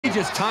He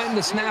just timed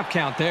the snap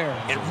count there.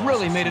 It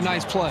really made a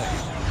nice play.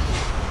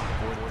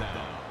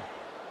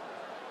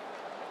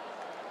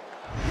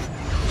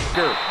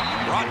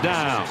 Brought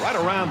down right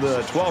around the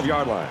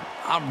 12-yard line.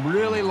 I'm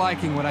really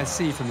liking what I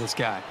see from this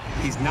guy.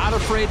 He's not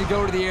afraid to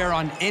go to the air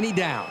on any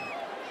down.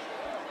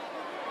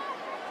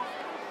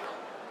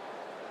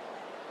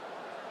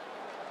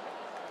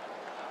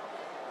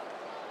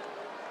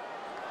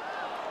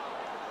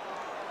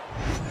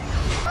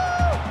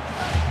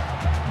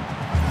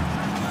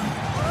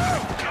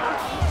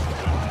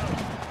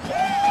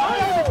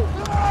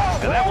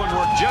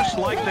 Just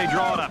like they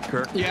draw it up,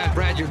 Kirk. Yeah,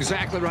 Brad, you're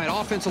exactly right.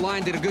 Offensive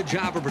line did a good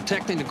job of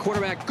protecting the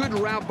quarterback. Good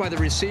route by the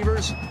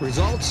receivers.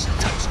 Results,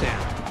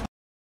 touchdown.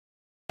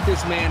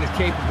 This man is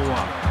capable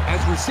of.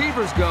 As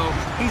receivers go,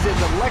 he's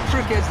as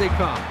electric as they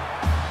come.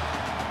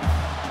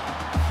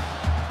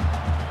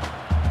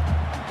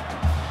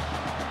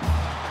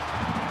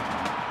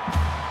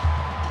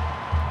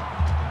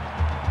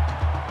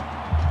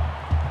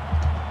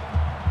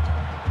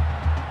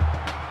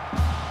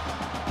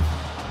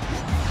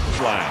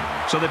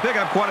 So they pick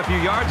up quite a few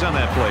yards on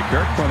that play,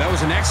 Kirk. Well, that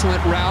was an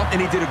excellent route, and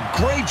he did a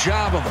great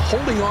job of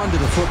holding on to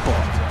the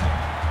football.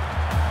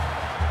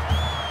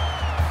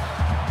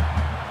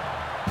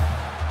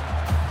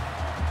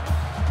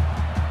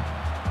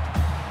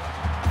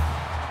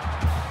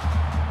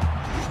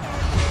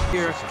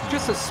 Here,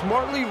 just a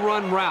smartly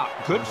run route,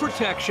 good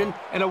protection,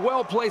 and a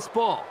well-placed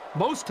ball.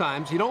 Most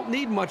times, you don't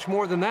need much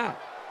more than that.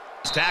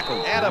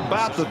 Tackled at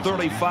about the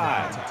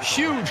 35.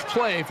 Huge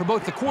play for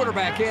both the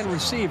quarterback and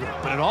receiver,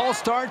 but it all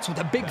starts with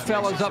the big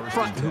fellas up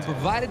front who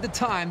provided the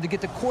time to get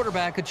the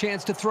quarterback a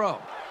chance to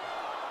throw.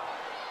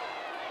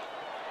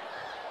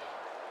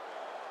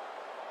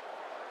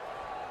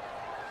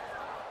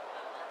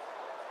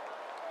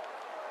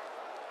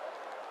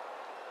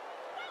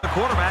 The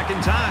quarterback in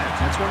time.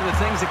 That's one of the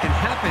things that can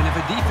happen if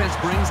a defense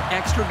brings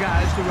extra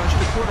guys to rush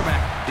the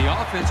quarterback. The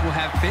offense will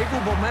have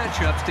favorable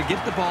matchups to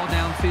get the ball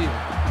downfield.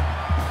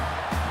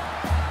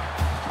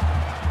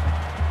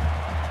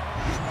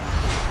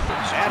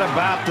 At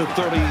about the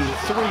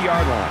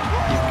 33-yard line.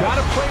 You've got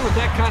to play with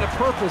that kind of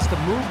purpose to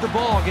move the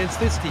ball against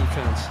this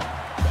defense.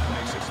 That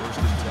makes it 1st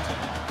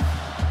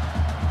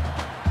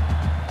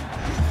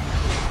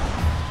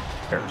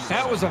and 10.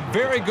 That was a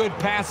very good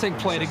passing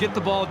play to get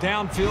the ball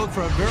downfield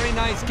for a very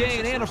nice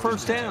gain and a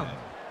first down.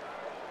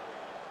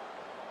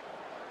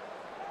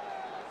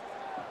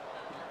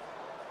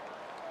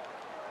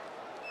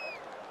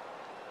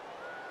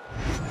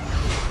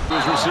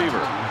 His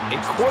receiver. A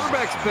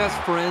quarterback's best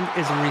friend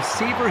is a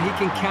receiver he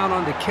can count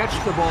on to catch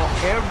the ball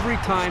every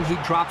time he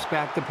drops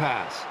back to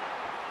pass.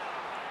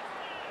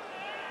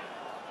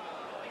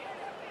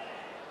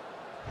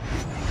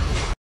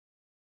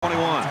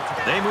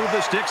 They move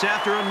the sticks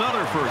after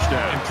another first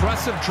down.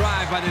 Impressive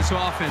drive by this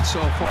offense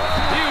so far.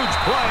 Huge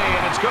play,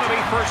 and it's going to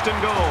be 1st and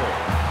goal.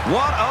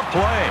 What a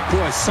play.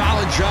 Boy,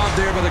 solid job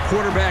there by the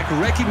quarterback,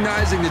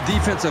 recognizing the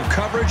defensive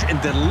coverage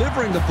and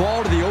delivering the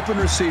ball to the open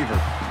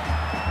receiver.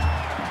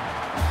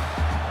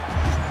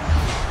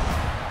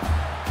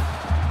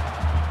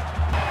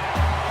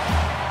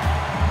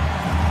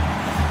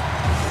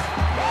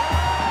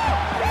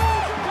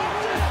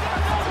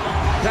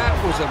 That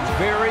was a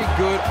very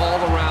good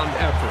all-around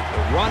effort.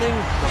 The running,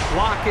 the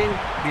blocking,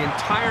 the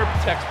entire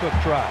textbook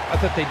drive. I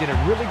thought they did a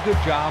really good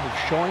job of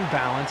showing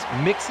balance,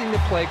 mixing the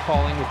play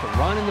calling with the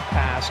run and the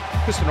pass.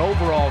 Just an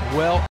overall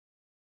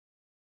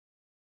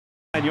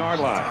Yard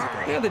line.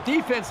 Yeah, the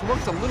defense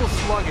looked a little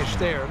sluggish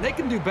there. They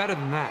can do better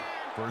than that.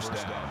 First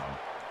down.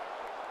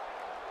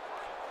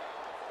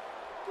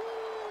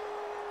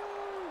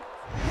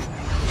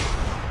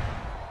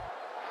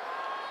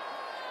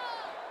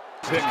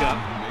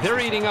 Pickup. They're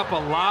eating up a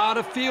lot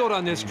of field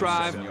on this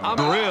drive.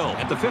 Drill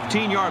at the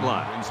 15-yard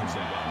line.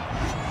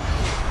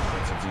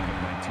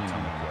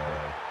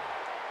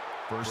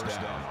 First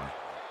down.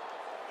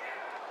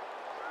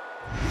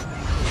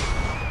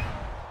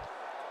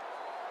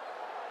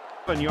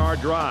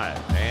 Yard drive,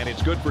 and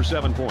it's good for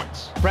 7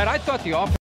 points. Brad, I thought the offense